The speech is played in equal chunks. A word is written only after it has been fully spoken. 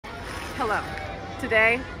Hello.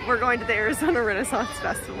 Today, we're going to the Arizona Renaissance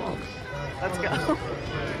Festival. Let's go.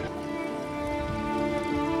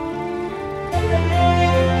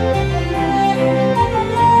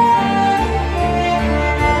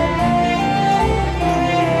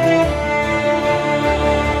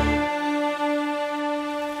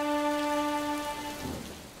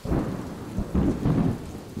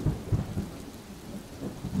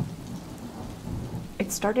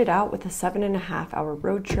 It started out with a 7.5-hour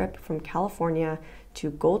road trip from California to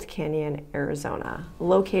Gold Canyon, Arizona,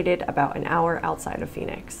 located about an hour outside of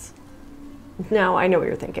Phoenix. Now, I know what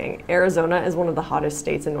you're thinking. Arizona is one of the hottest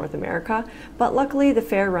states in North America, but luckily the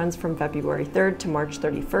fair runs from February 3rd to March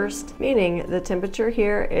 31st, meaning the temperature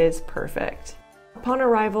here is perfect. Upon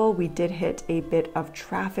arrival, we did hit a bit of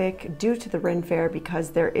traffic due to the Ren Fair because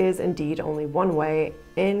there is indeed only one way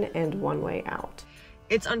in and one way out.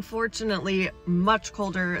 It's unfortunately much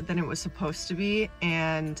colder than it was supposed to be,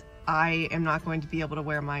 and I am not going to be able to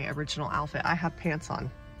wear my original outfit. I have pants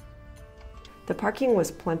on. The parking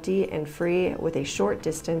was plenty and free with a short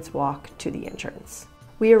distance walk to the entrance.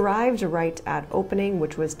 We arrived right at opening,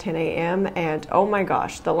 which was 10 a.m. and oh my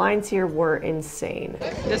gosh, the lines here were insane.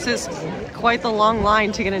 This is quite the long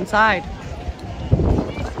line to get inside.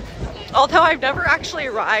 Although I've never actually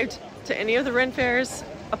arrived to any of the Ren Fairs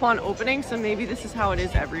upon opening, so maybe this is how it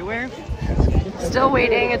is everywhere. Still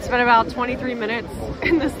waiting. It's been about 23 minutes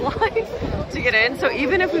in this line to get in, so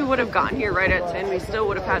even if we would have gotten here right at 10, we still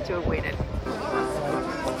would have had to have waited.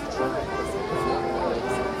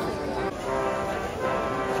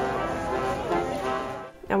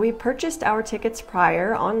 Now, we purchased our tickets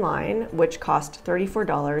prior online, which cost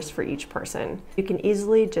 $34 for each person. You can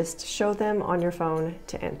easily just show them on your phone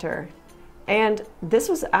to enter. And this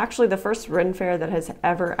was actually the first Ren Fair that has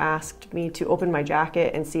ever asked me to open my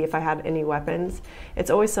jacket and see if I had any weapons. It's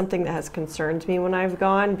always something that has concerned me when I've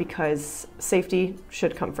gone because safety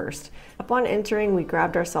should come first. Upon entering, we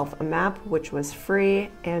grabbed ourselves a map, which was free,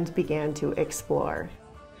 and began to explore.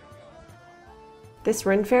 This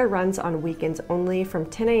Ren Fair runs on weekends only from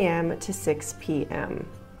 10 a.m. to 6 p.m.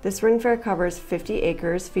 This Ren Fair covers 50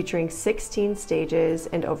 acres featuring 16 stages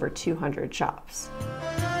and over 200 shops.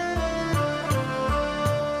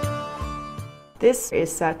 This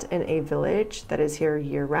is set in a village that is here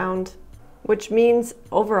year-round, which means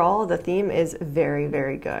overall the theme is very,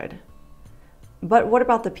 very good. But what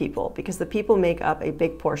about the people? Because the people make up a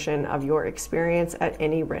big portion of your experience at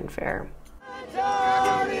any Ren Fair.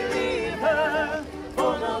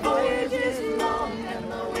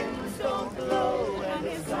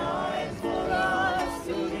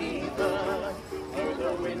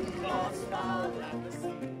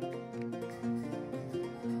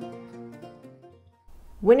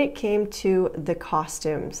 When it came to the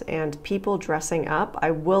costumes and people dressing up,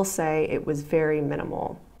 I will say it was very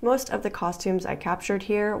minimal. Most of the costumes I captured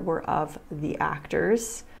here were of the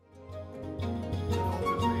actors.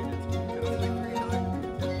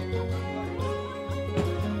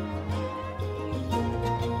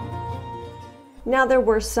 Now, there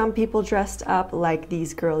were some people dressed up like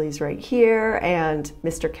these girlies right here and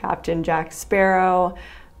Mr. Captain Jack Sparrow,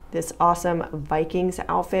 this awesome Vikings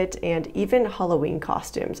outfit, and even Halloween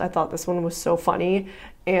costumes. I thought this one was so funny,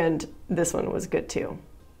 and this one was good too.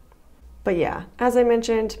 But yeah, as I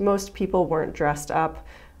mentioned, most people weren't dressed up,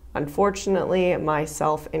 unfortunately,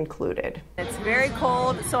 myself included. It's very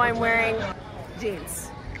cold, so I'm wearing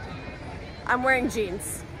jeans. I'm wearing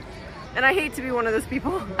jeans. And I hate to be one of those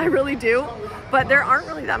people, I really do, but there aren't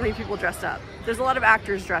really that many people dressed up. There's a lot of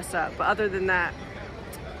actors dressed up, but other than that,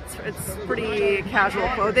 it's pretty casual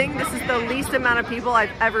clothing. This is the least amount of people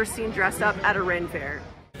I've ever seen dressed up at a Ren Fair.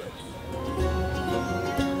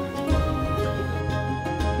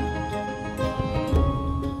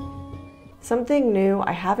 Something new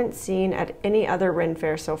I haven't seen at any other Ren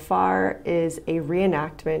Fair so far is a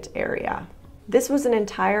reenactment area. This was an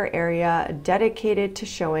entire area dedicated to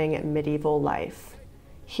showing medieval life.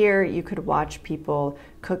 Here you could watch people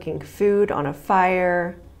cooking food on a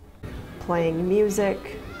fire, playing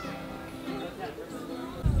music,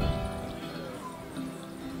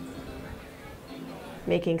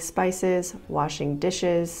 making spices, washing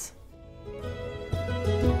dishes,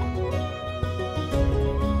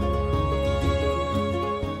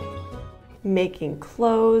 making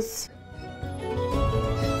clothes,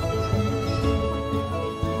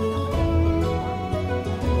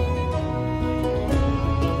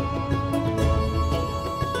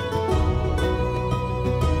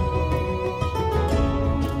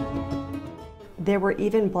 there were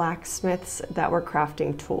even blacksmiths that were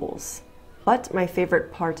crafting tools. But my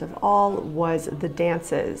favorite part of all was the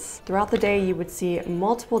dances. Throughout the day, you would see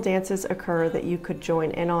multiple dances occur that you could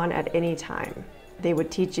join in on at any time. They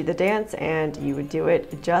would teach you the dance and you would do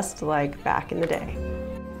it just like back in the day.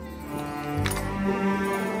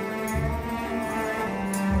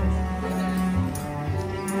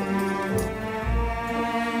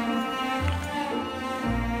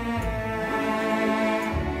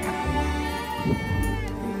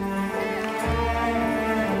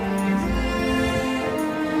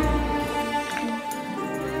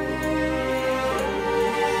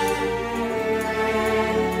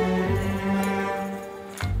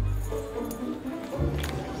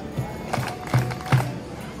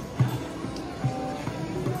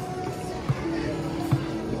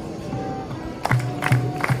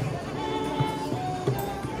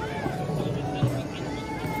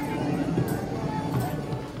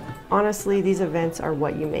 Honestly, these events are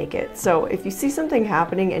what you make it. So if you see something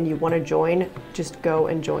happening and you want to join, just go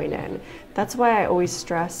and join in. That's why I always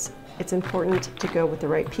stress it's important to go with the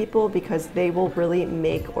right people because they will really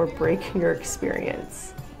make or break your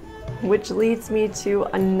experience. Which leads me to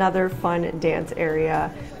another fun dance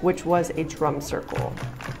area, which was a drum circle.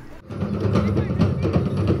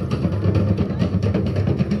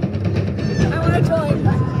 I want to join.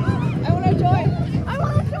 I want to join. I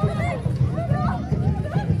want to join.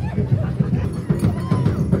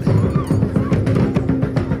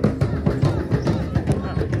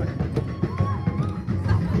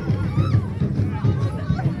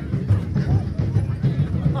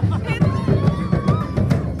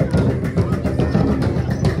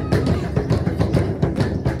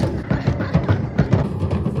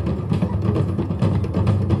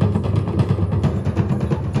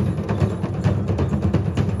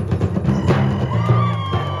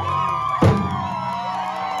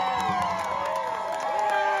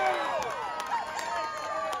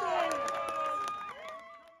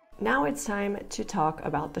 Now it's time to talk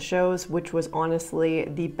about the shows, which was honestly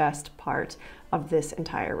the best part of this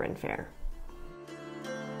entire Ren Faire.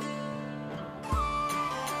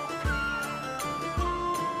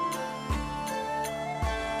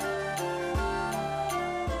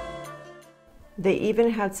 They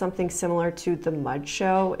even had something similar to the mud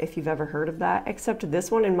show, if you've ever heard of that, except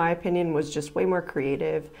this one, in my opinion, was just way more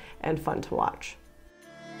creative and fun to watch.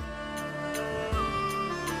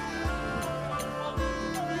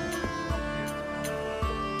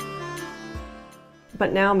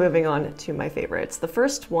 But now moving on to my favorites. The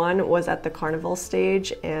first one was at the carnival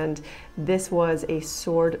stage, and this was a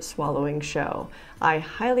sword swallowing show. I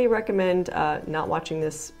highly recommend not watching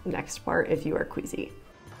this next part if you are queasy.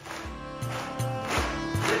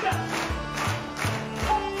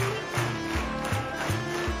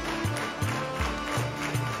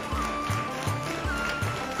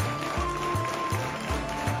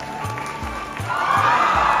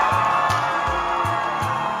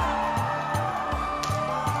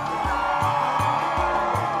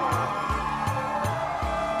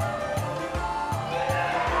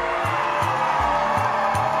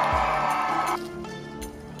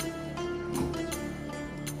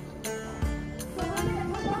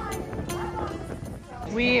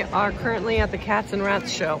 We are currently at the Cats and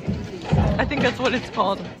Rats show. I think that's what it's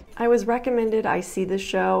called. I was recommended I see this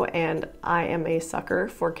show, and I am a sucker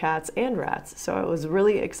for cats and rats, so I was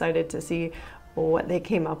really excited to see what they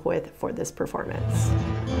came up with for this performance.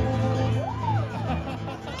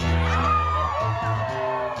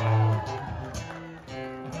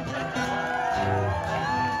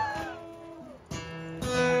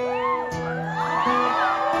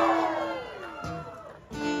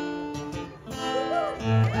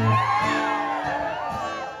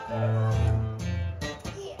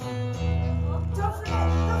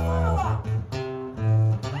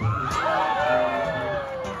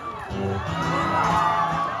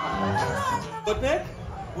 Nick,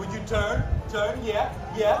 would you turn, yeah,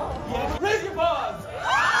 raise your paws!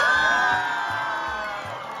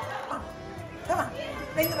 Come on,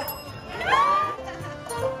 raise it up.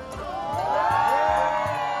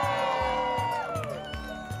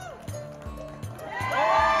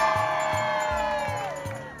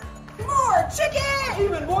 More chicken!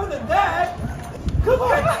 Even more than that! Come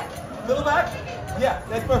on! Little back? Yeah,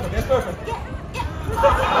 that's perfect, that's perfect. Yeah.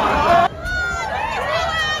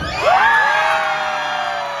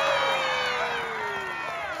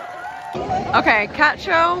 Okay, cat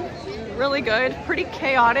show, really good, pretty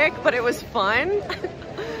chaotic, but it was fun.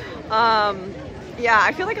 Yeah,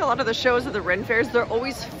 I feel like a lot of the shows of the Ren Fairs, they're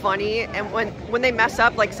always funny, and when they mess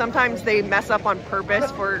up, like sometimes they mess up on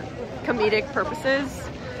purpose for comedic purposes.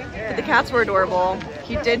 But the cats were adorable.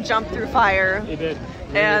 He did jump through fire. He did.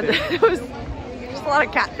 And it was just a lot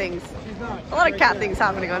of cat things. A lot of cat things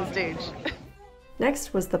happening on stage.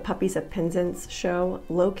 Next was the Puppies of Penzance show,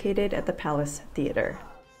 located at the Palace Theater.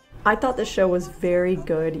 I thought the show was very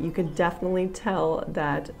good. You could definitely tell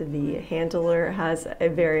that the handler has a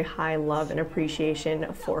very high love and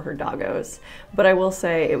appreciation for her doggos. But I will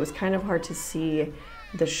say it was kind of hard to see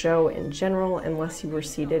the show in general unless you were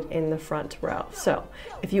seated in the front row. So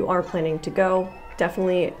if you are planning to go,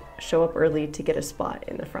 definitely show up early to get a spot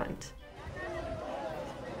in the front.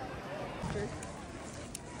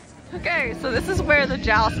 Okay, so this is where the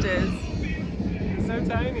joust is. It's so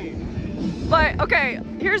tiny. But okay,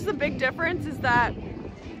 here's the big difference is that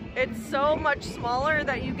it's so much smaller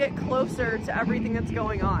that you get closer to everything that's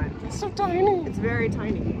going on. It's so tiny. It's very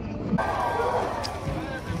tiny.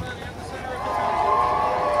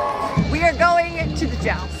 We are going to the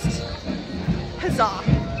joust. Huzzah.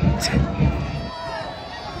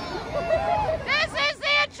 This is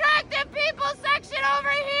the attractive people section over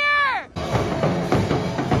here!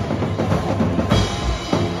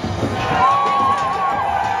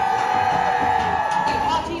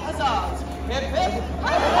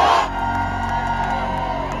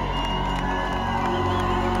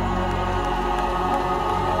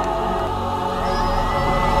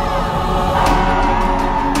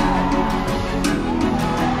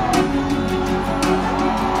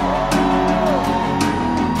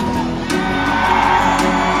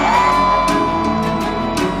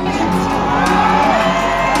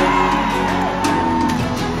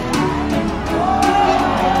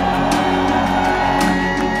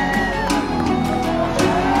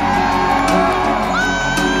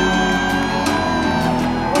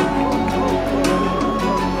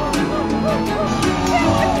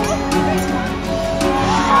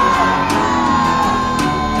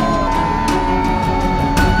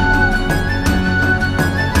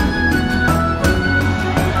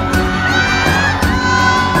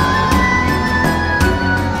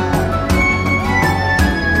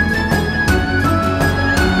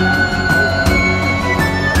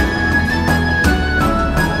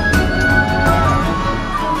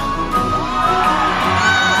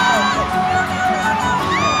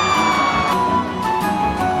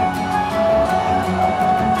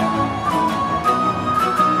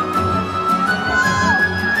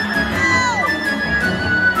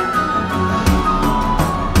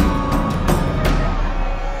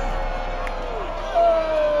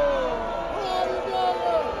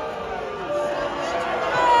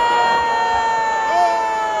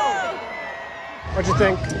 What'd you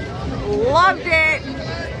think? Loved it.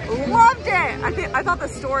 Loved it. I thought the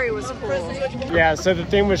story was cool. Yeah, so the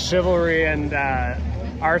theme was chivalry, and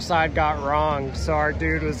our side got wronged. So our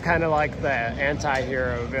dude was kind of like the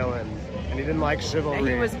anti-hero villain, and he didn't like chivalry. And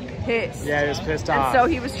he was pissed. Yeah, he was pissed off. And so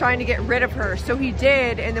he was trying to get rid of her. So he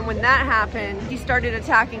did, and then when that happened, he started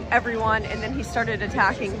attacking everyone, and then he started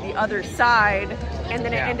attacking the other side, and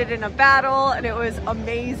then it ended in a battle, and it was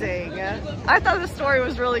amazing. I thought the story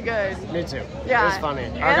was really good. Me too. Yeah. It was funny.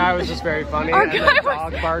 Our guy was just very funny. Our and guy the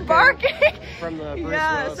dog was barking from the Bruce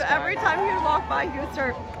Yeah, Willis so guy. every time he would walk by, he would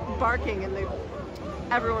start barking, and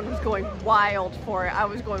everyone was going wild for it. I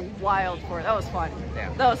was going wild for it. That was fun.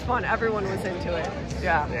 Yeah. That was fun. Everyone was into it.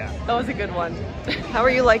 Yeah. Yeah. That was a good one. How are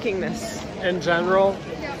you liking this? In general,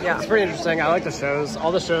 Yeah. it's pretty interesting. I like the shows.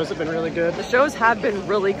 All the shows have been really good. The shows have been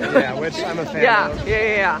really good. Yeah, which I'm a fan Yeah, of.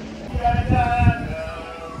 yeah.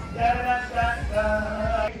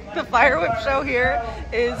 The fire whip show here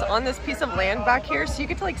is on this piece of land back here, so you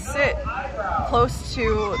get to like sit close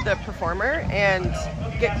to the performer and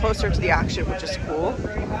get closer to the action, which is cool.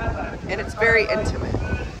 And it's very intimate.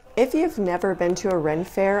 If you've never been to a Ren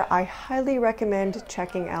Fair, I highly recommend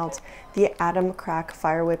checking out the Adam Crack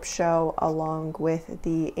Fire Whip show along with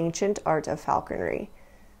the Ancient Art of Falconry.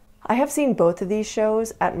 I have seen both of these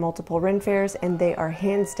shows at multiple Ren Fairs, and they are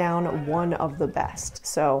hands down one of the best,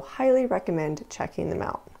 so highly recommend checking them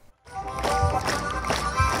out.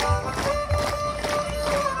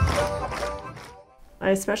 I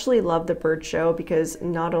especially love the bird show because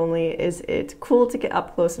not only is it cool to get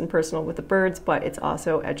up close and personal with the birds, but it's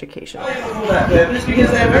also educational. For that purpose, because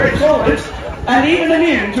they're very tolerant and even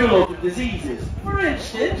immune to a lot of diseases. For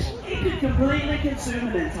instance, you could completely consume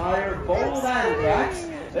an entire bowl of anthrax.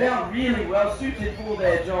 They are really well suited for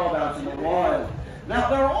their job out in the wild. Now,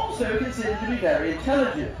 they're also considered to be very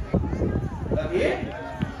intelligent. Up here,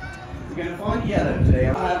 we're going to find yellow today.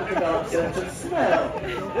 I have developed a sense of smell.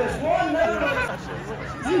 There's one known,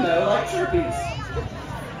 like chirpies.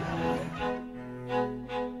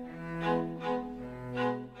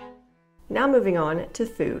 Now moving on to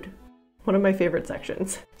food, one of my favorite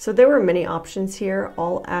sections. So there were many options here,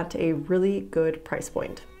 all at a really good price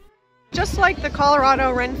point. Just like the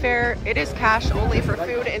Colorado Ren Faire, it is cash only for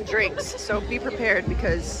food and drinks, so be prepared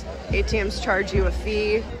because ATMs charge you a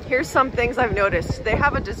fee. Here's some things I've noticed. They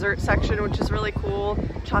have a dessert section, which is really cool.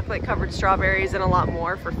 Chocolate covered strawberries and a lot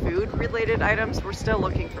more for food related items. We're still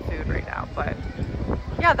looking for food right now, but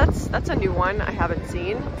yeah, that's a new one I haven't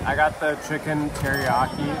seen. I got the chicken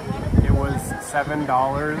teriyaki. It was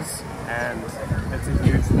 $7 and it's a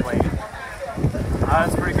huge plate.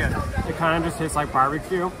 It's pretty good. It kind of just tastes like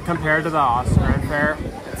barbecue. Compared to the AZ Ren Faire,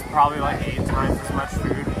 it's probably like 8 times as much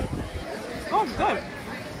food. Oh, good.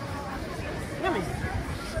 Yummy.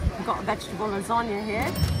 I've got a vegetable lasagna here.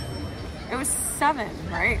 It was $7,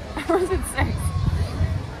 right? Or was it $6?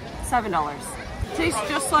 $7. Tastes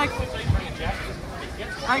just like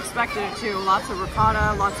I expected it to. Lots of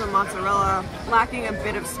ricotta, lots of mozzarella, lacking a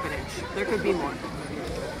bit of spinach. There could be more.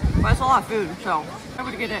 But it's a lot of food, so I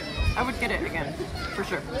would get it. I would get it again, for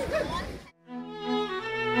sure.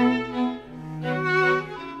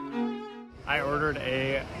 I ordered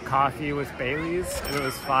a coffee with Bailey's and it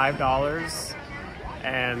was $5.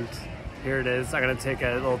 And here it is. I'm gonna take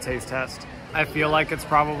a little taste test. I feel like it's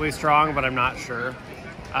probably strong, but I'm not sure.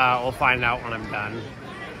 We'll find out when I'm done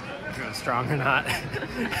if it was strong or not.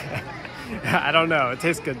 I don't know. It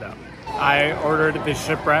tastes good though. I ordered the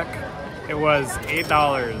shipwreck. It was $8.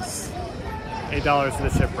 $8 for the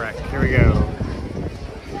shipwreck. Here we go.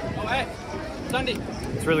 Oh, hey, Sunday.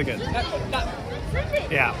 It's really good.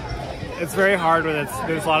 Yeah. It's very hard when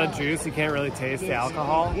there's a lot of juice. You can't really taste the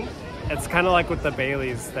alcohol. It's kind of like with the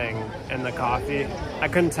Bailey's thing and the coffee. I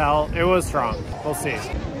couldn't tell. It was strong. We'll see.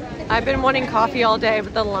 I've been wanting coffee all day,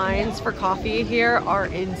 but the lines for coffee here are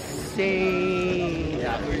insane.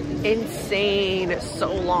 Insane.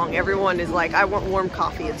 So long. Everyone is like, I want warm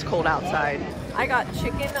coffee. It's cold outside. I got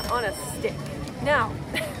chicken on a stick. Now,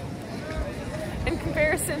 in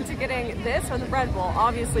comparison to getting this or the bread bowl,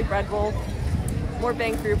 obviously bread bowl, more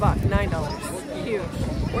bang for your buck, $9.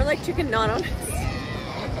 Huge. Or like chicken not on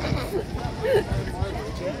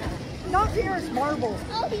Not here, it's marble.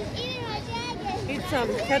 Oh, he's eating my jacket. Need some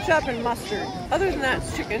ketchup and mustard. Other than that,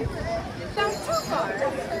 it's chicken.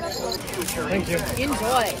 Thank you.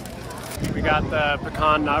 Enjoy. We got the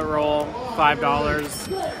pecan nut roll,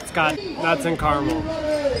 $5. It's got nuts and caramel.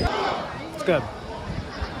 It's good.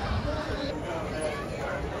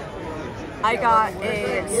 I got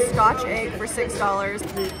a Scotch egg for $6.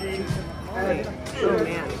 Oh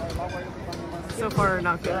man. So far,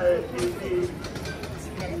 not good.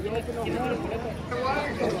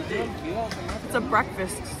 It's a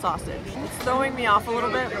breakfast sausage. It's throwing me off a little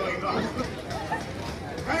bit. It's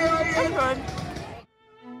good.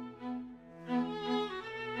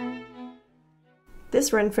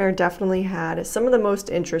 This Ren Faire definitely had some of the most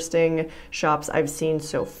interesting shops I've seen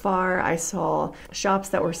so far. I saw shops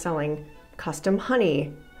that were selling custom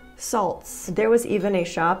honey, salts. There was even a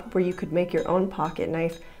shop where you could make your own pocket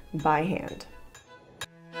knife by hand.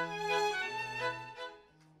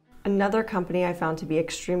 Another company I found to be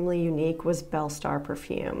extremely unique was Bellstar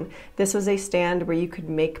Perfume. This was a stand where you could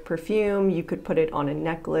make perfume, you could put it on a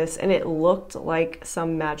necklace, and it looked like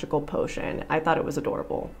some magical potion. I thought it was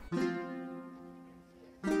adorable.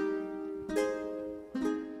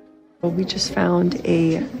 We just found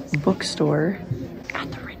a bookstore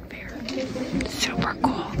at the Ren Faire. Super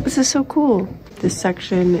cool. This is so cool. This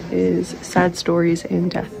section is Sad Stories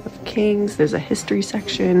and Death of Kings. There's a history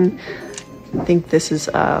section. I think this is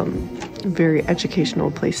a very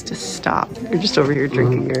educational place to stop. You're just over here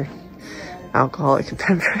drinking your alcoholic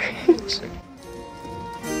beverage.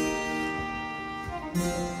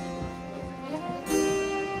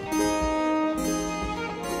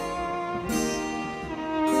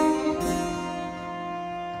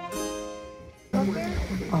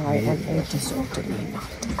 I am a disorderly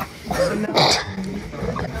not.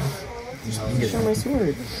 Show my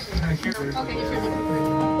sword.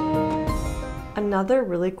 Another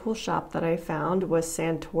really cool shop that I found was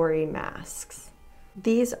Santori masks.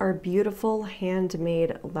 These are beautiful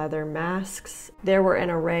handmade leather masks. There were an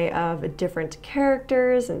array of different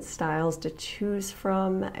characters and styles to choose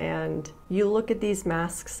from, and you look at these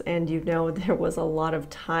masks and you know there was a lot of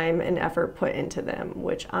time and effort put into them,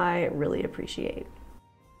 which I really appreciate.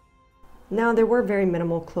 Now, there were very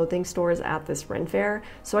minimal clothing stores at this Ren Faire,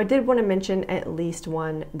 so I did want to mention at least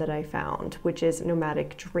one that I found, which is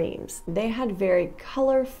Nomadic Dreams. They had very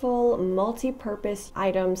colorful, multi-purpose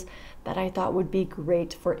items that I thought would be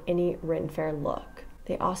great for any Ren Faire look.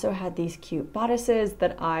 They also had these cute bodices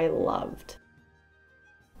that I loved.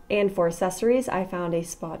 And for accessories, I found a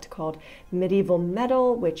spot called Medieval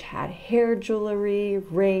Metal, which had hair jewelry,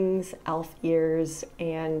 rings, elf ears,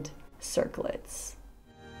 and circlets.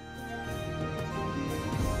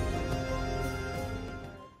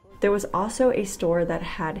 There was also a store that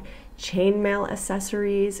had chainmail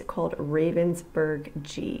accessories called Ravensburg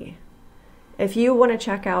G. If you want to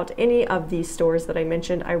check out any of these stores that I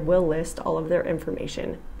mentioned, I will list all of their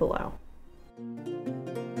information below.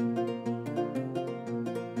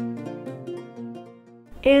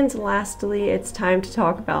 And lastly, it's time to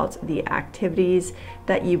talk about the activities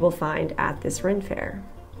that you will find at this Ren Fair.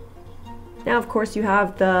 Now, of course, you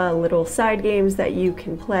have the little side games that you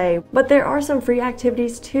can play, but there are some free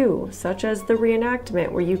activities too, such as the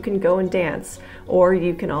reenactment where you can go and dance, or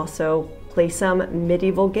you can also play some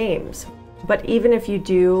medieval games. But even if you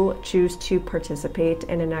do choose to participate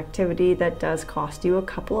in an activity that does cost you a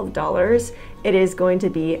couple of dollars, it is going to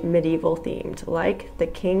be medieval themed, like the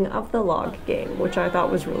King of the Log game, which I thought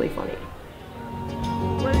was really funny.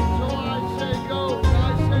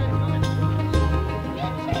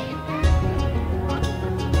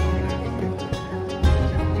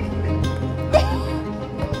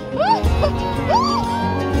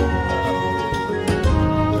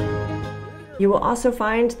 You will also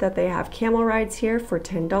find that they have camel rides here for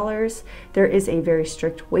 $10. There is a very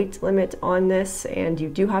strict weight limit on this, and you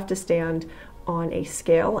do have to stand on a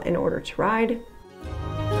scale in order to ride.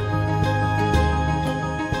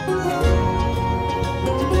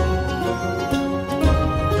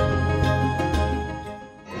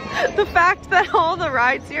 The fact that all the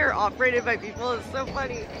rides here are operated by people is so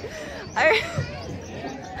funny. I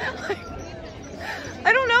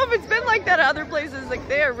don't know if it's been like that at other places. Like,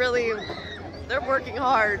 they're working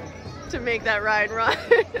hard to make that ride run.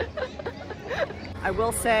 I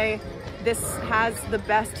will say this has the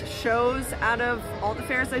best shows out of all the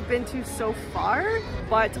fairs I've been to so far,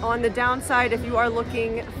 but on the downside, if you are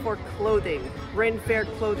looking for clothing, Ren Fair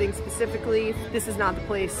clothing specifically, this is not the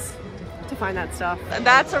place to find that stuff. And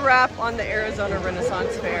that's a wrap on the Arizona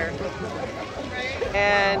Renaissance Fair.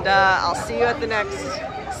 And I'll see you at the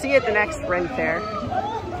next Ren Fair.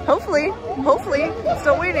 Hopefully,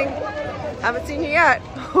 still waiting. Haven't seen you yet.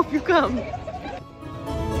 Hope you come.